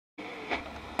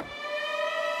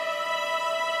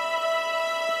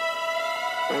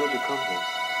Why did you come here?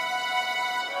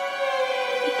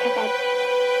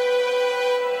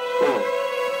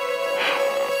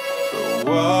 The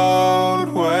world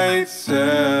waits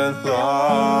in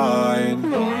line.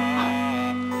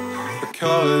 The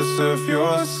colors of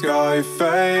your sky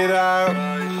fade out.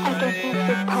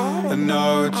 And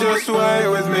no, just wait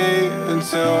with me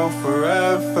until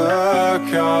forever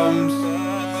comes.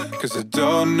 'Cause I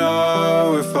don't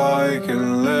know if I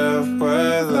can live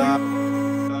without.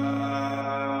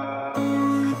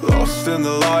 Lost in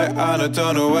the light and I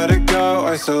don't know where to go.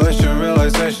 Isolation,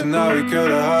 realization that we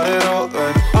could have had it all.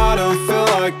 And I don't feel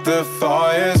like the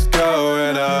fire's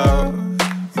going out.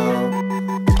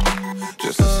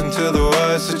 Just listen to the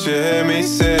words that you hear me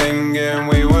singing.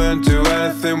 We wouldn't do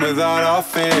anything without our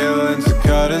feelings. The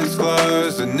curtains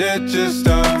closed and it just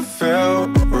don't feel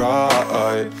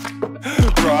right.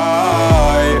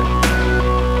 Right.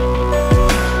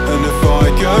 And if I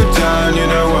go down, you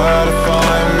know where to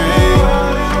find me.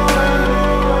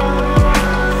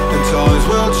 And times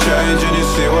will change and you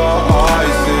see what I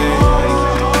see.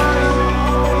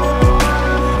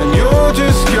 And you'll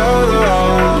just go the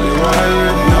only way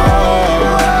you know.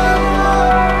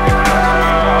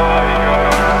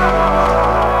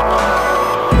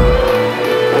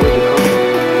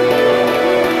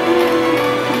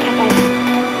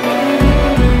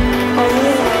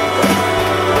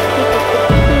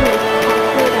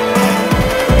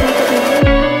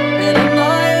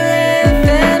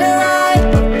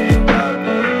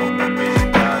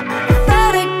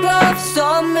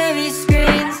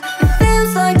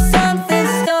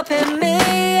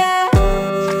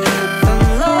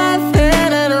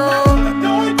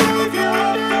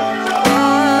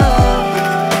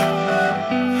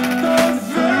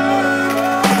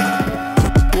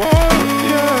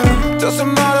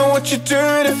 Doesn't matter what you're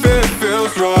doing if it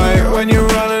feels right. When you're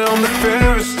running on the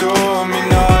fear of stormy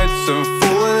nights and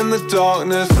falling in the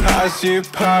darkness has you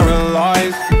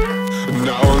paralyzed.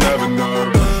 No one will never know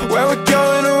where we're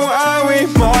going or where we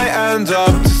might end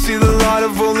up. To see the light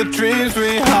of all the dreams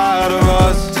we had of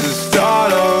us. To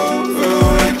start over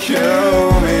would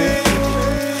kill me.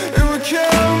 It would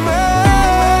kill me.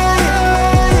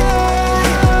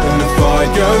 And if I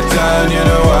go down, you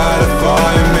know where to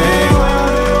find me.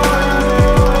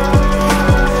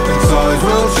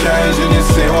 Change and you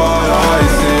see what I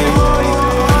see.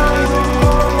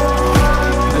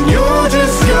 And you'll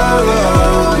just go the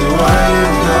only way you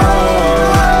know.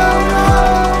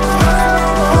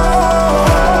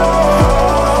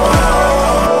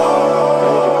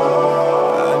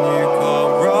 And you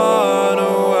can't run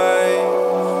away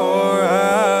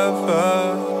forever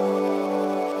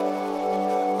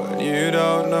when you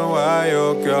don't know where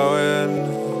you're going.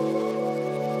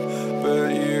 But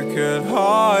you can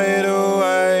hide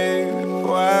away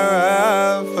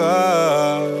wherever,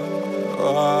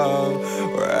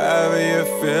 wherever you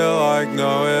feel like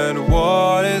knowing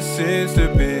what it seems to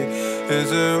be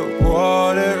isn't